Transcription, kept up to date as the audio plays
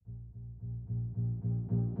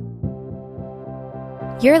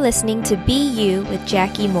You're listening to Be You with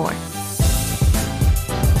Jackie Moore.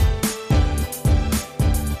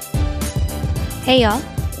 Hey y'all,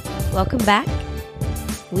 welcome back.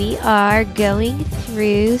 We are going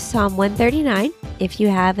through Psalm 139. If you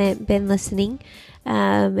haven't been listening,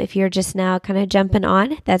 if you're just now kind of jumping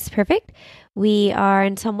on, that's perfect. We are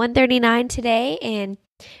in Psalm 139 today, and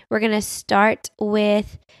we're going to start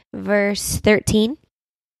with verse 13.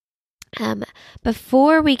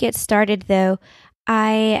 Before we get started, though,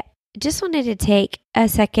 I just wanted to take a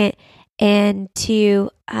second and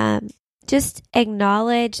to just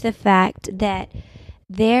acknowledge the fact that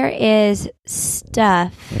there is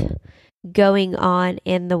stuff going on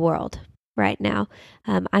in the world right now.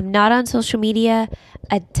 I'm not on social media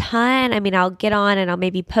a ton. I mean, I'll get on and I'll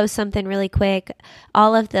maybe post something really quick.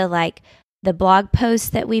 All of the blog posts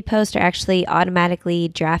that we post are actually automatically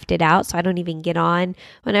drafted out, so I don't even get on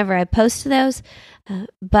whenever I post those.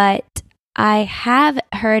 But I have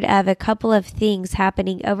heard of a couple of things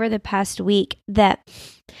happening over the past week that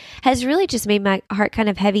has really just made my heart kind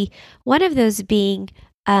of heavy. One of those being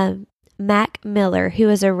Mac Miller, who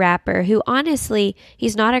is a rapper who honestly,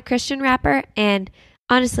 he's not a Christian rapper and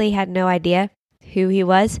honestly had no idea who he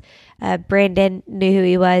was. Brandon knew who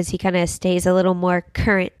he was. He kind of stays a little more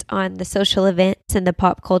current on the social events and the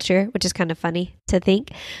pop culture, which is kind of funny to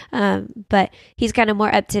think. But he's kind of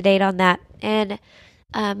more up to date on that. And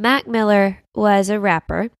Mac Miller was a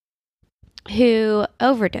rapper who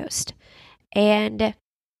overdosed. And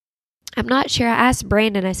I'm not sure. I asked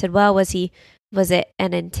Brandon, I said, well, was it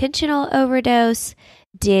an intentional overdose?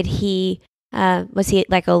 Was he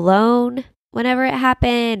like alone whenever it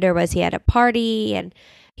happened, or was he at a party and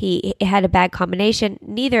he had a bad combination?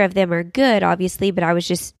 Neither of them are good, obviously, but I was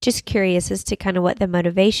just curious as to kind of what the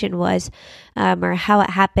motivation was, or how it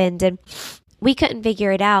happened. And we couldn't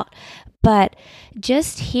figure it out. But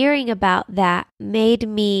just hearing about that made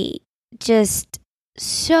me just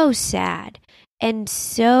so sad and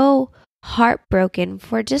so heartbroken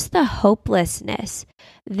for just the hopelessness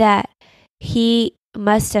that he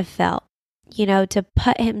must have felt, to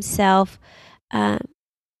put himself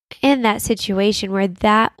in that situation where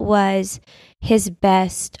that was his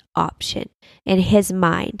best option in his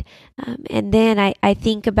mind. And then I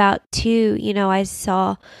think about too, I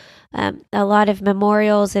saw a lot of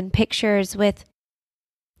memorials and pictures with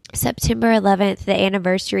September 11th, the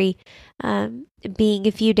anniversary being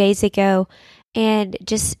a few days ago, and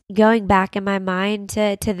just going back in my mind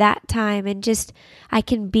to that time, and just I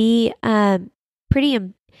can be pretty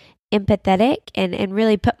empathetic and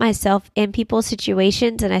really put myself in people's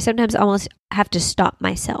situations, and I sometimes almost have to stop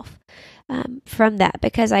myself from that,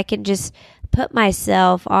 because I can just put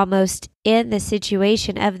myself almost in the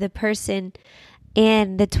situation of the person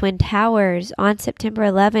in the Twin Towers on September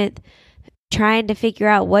 11th, trying to figure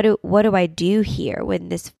out what do I do here when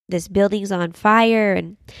this building's on fire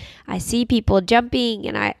and I see people jumping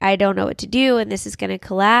and I don't know what to do and this is going to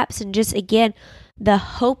collapse. And just again, the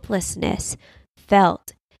hopelessness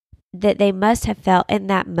felt that they must have felt in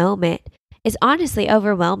that moment is honestly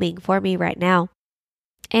overwhelming for me right now.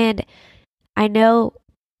 And I know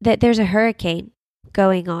that there's a hurricane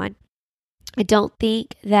going on. I don't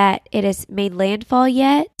think that it has made landfall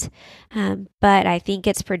yet, but I think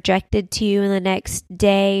it's projected to in the next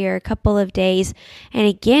day or a couple of days. And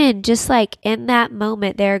again, just like in that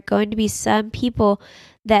moment, there are going to be some people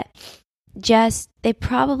that they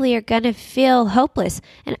probably are going to feel hopeless.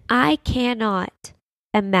 And I cannot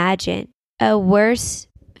imagine a worse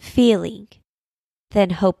feeling than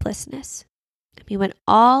hopelessness. I mean, when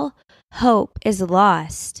all hope is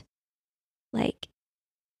lost,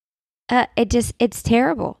 it's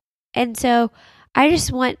terrible. And so I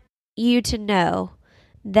just want you to know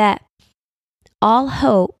that all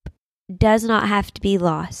hope does not have to be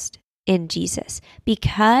lost in Jesus.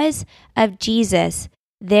 Because of Jesus,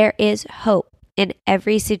 there is hope in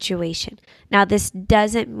every situation. Now, this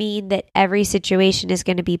doesn't mean that every situation is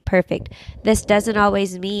going to be perfect. This doesn't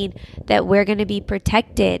always mean that we're going to be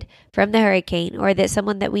protected from the hurricane, or that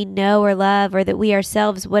someone that we know or love, or that we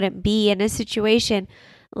ourselves wouldn't be in a situation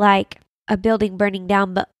like a building burning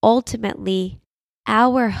down. But ultimately,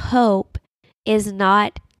 our hope is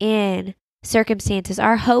not in circumstances.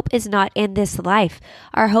 Our hope is not in this life.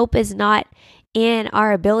 Our hope is not in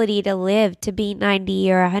our ability to live to be 90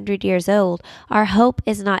 or 100 years old. Our hope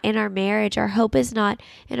is not in our marriage. Our hope is not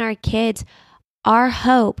in our kids. Our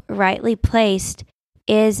hope, rightly placed,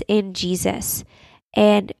 is in Jesus.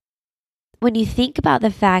 And when you think about the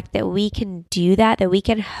fact that we can do that we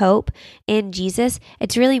can hope in Jesus,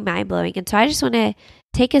 it's really mind-blowing. And so I just want to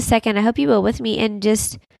take a second, I hope you will with me, and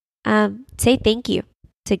just say thank you.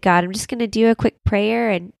 to God. I'm just going to do a quick prayer,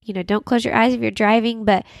 and, don't close your eyes if you're driving,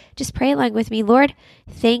 but just pray along with me. Lord,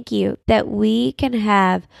 thank you that we can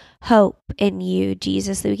have hope in you,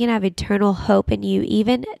 Jesus, that we can have eternal hope in you,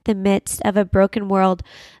 even in the midst of a broken world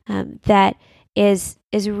that is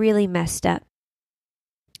really messed up.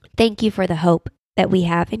 Thank you for the hope that we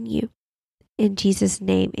have in you. In Jesus'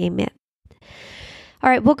 name, amen. All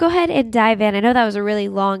right, we'll go ahead and dive in. I know that was a really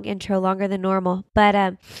long intro, longer than normal,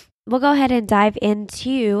 but we'll go ahead and dive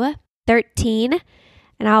into 13,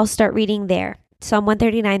 and I'll start reading there. Psalm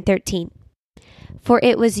 139:13. For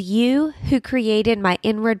it was you who created my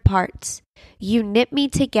inward parts. You knit me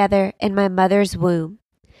together in my mother's womb.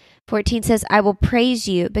 14 says, I will praise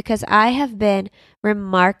you because I have been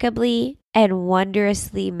remarkably and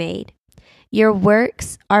wondrously made. Your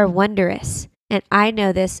works are wondrous, and I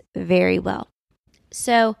know this very well.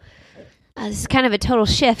 So this is kind of a total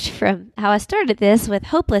shift from how I started this with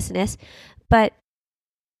hopelessness, but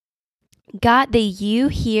God, the you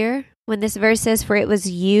here, when this verse says, for it was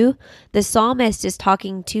you, the psalmist is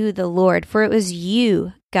talking to the Lord. For it was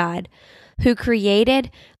you, God, who created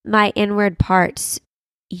my inward parts.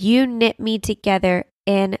 You knit me together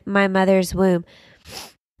in my mother's womb.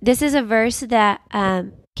 This is a verse that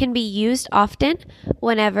can be used often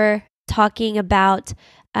whenever talking about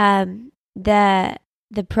the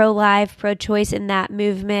pro-life, pro-choice in that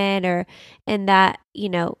movement or in that,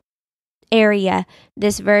 area.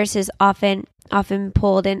 This verse is often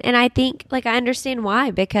pulled. And I think, I understand why,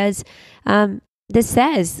 because this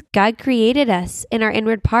says God created us in our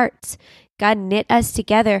inward parts. God knit us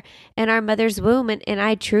together in our mother's womb. And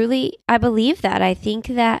I believe that. I think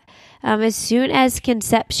that as soon as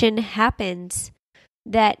conception happens,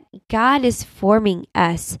 that God is forming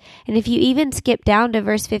us. And if you even skip down to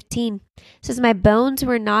verse 15, it says, my bones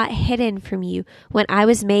were not hidden from you when I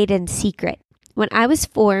was made in secret. When I was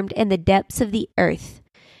formed in the depths of the earth,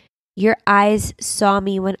 your eyes saw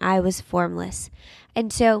me when I was formless.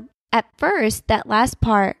 And so at first, that last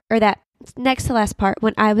part, or that next to last part,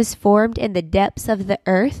 when I was formed in the depths of the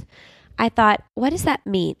earth, I thought, what does that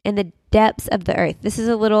mean? In the depths of the earth. This is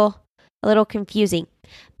a little confusing,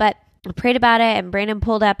 but I prayed about it, and Brandon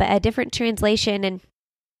pulled up a different translation,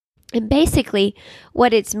 and basically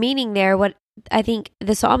what it's meaning there, what I think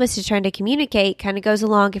the psalmist is trying to communicate, kind of goes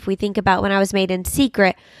along if we think about when I was made in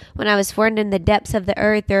secret, when I was formed in the depths of the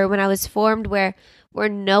earth, or when I was formed where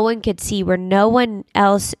no one could see, where no one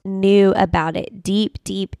else knew about it,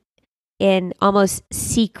 deep in almost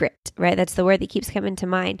secret, right? That's the word that keeps coming to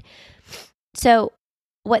mind. So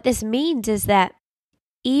what this means is that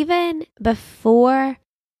even before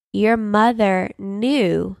your mother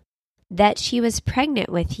knew that she was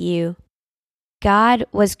pregnant with you, God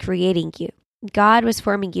was creating you. God was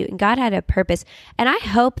forming you, and God had a purpose. And I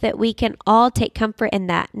hope that we can all take comfort in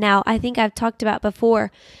that. Now, I think I've talked about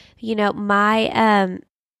before, I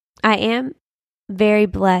am very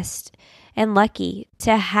blessed and lucky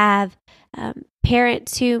to have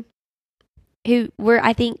parents who were,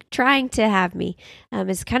 I think, trying to have me.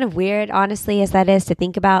 It's kind of weird, honestly, as that is to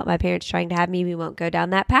think about, my parents trying to have me. We won't go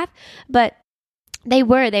down that path, but they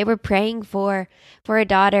were praying for a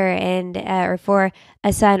daughter and or for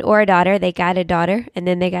a son or a daughter. They got a daughter and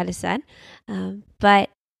then they got a son.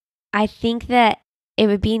 But I think that it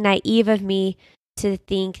would be naive of me to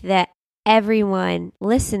think that everyone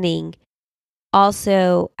listening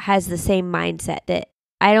also has the same mindset. That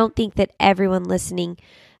I don't think that everyone listening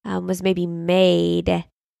was maybe made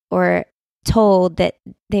or told that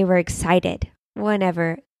they were excited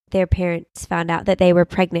whenever their parents found out that they were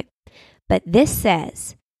pregnant. But this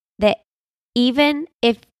says that even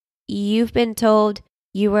if you've been told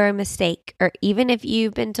you were a mistake, or even if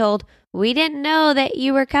you've been told, we didn't know that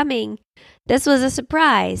you were coming, this was a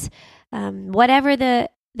surprise, whatever the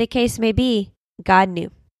case may be, God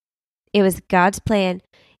knew. It was God's plan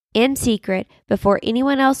in secret before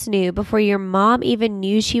anyone else knew, before your mom even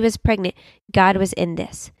knew she was pregnant. God was in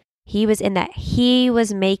this. He was in that. He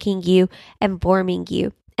was making you and forming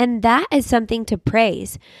you. And that is something to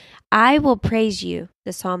praise. I will praise you,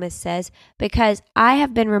 the psalmist says, because I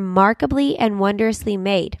have been remarkably and wondrously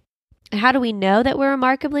made. How do we know that we're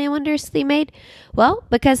remarkably and wondrously made? Well,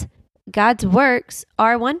 because God's works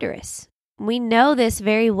are wondrous. We know this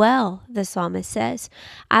very well, the psalmist says.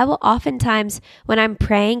 I will oftentimes, when I'm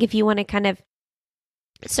praying, if you want to kind of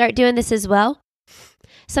start doing this as well,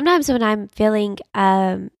 sometimes when I'm feeling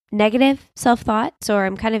negative self-thoughts, or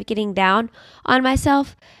I'm kind of getting down on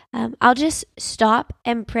myself, I'll just stop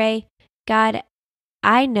and pray, God,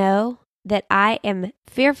 I know that I am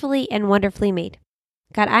fearfully and wonderfully made.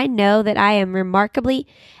 God, I know that I am remarkably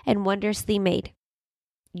and wondrously made.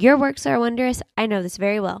 Your works are wondrous. I know this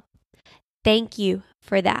very well. Thank you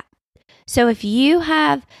for that. So if you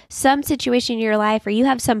have some situation in your life, or you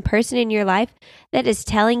have some person in your life that is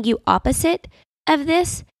telling you opposite of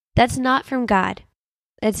this, that's not from God.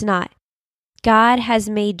 It's not. God has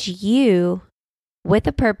made you with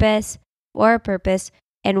a purpose, for a purpose,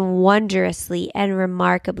 and wondrously and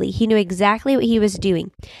remarkably. He knew exactly what he was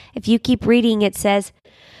doing. If you keep reading, it says,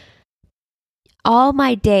 all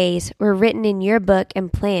my days were written in your book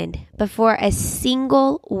and planned before a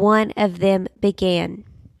single one of them began.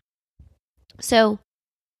 So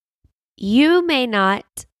you may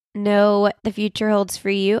not know what the future holds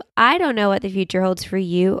for you. I don't know what the future holds for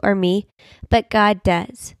you or me, but God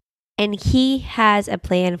does. And he has a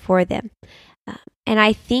plan for them. And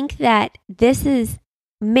I think that this is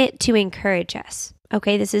meant to encourage us.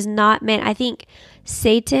 Okay, this is not meant, I think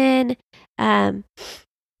Satan, and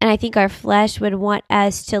I think our flesh would want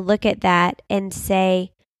us to look at that and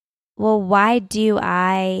say, well, why do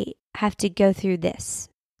I have to go through this?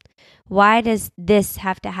 Why does this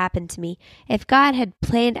have to happen to me? If God had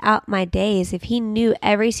planned out my days, if he knew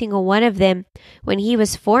every single one of them when he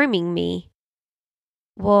was forming me,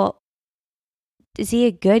 well, is he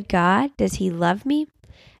a good God? Does he love me?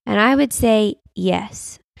 And I would say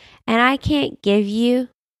yes. And I can't give you,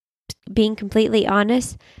 being completely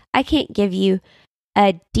honest, I can't give you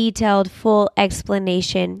a detailed, full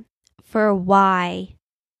explanation for why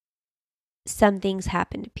some things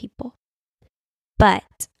happen to people. But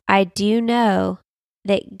I do know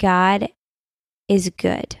that God is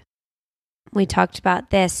good. We talked about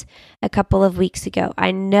this a couple of weeks ago.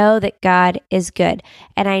 I know that God is good,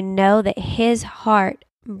 and I know that his heart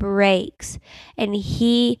breaks and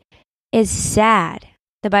he is sad.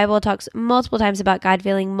 The Bible talks multiple times about God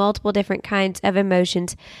feeling multiple different kinds of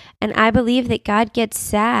emotions, and I believe that God gets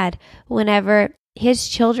sad whenever his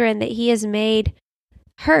children that he has made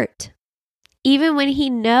hurt. Even when he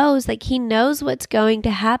knows what's going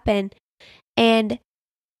to happen, and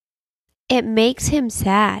it makes him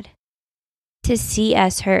sad to see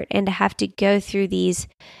us hurt and to have to go through these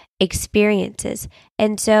experiences.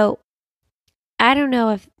 And so I don't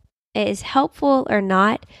know if it is helpful or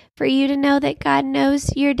not for you to know that God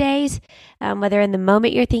knows your days, whether in the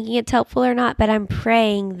moment you're thinking it's helpful or not, but I'm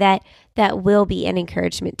praying that that will be an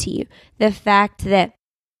encouragement to you. The fact that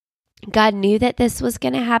God knew that this was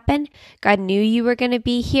going to happen. God knew you were going to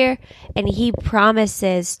be here, and he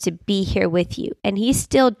promises to be here with you. And he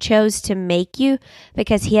still chose to make you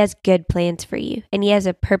because he has good plans for you, and he has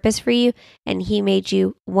a purpose for you, and he made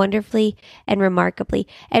you wonderfully and remarkably.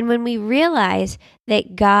 And when we realize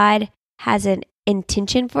that God has an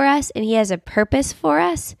intention for us and he has a purpose for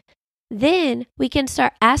us, then we can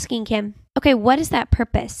start asking him, okay, what is that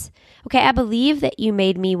purpose? Okay, I believe that you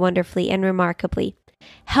made me wonderfully and remarkably.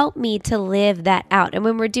 Help me to live that out. And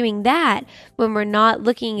when we're doing that, when we're not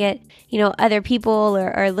looking at, other people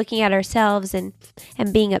or looking at ourselves and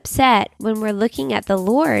being upset, when we're looking at the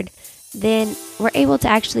Lord, then we're able to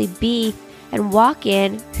actually be and walk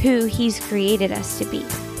in who he's created us to be.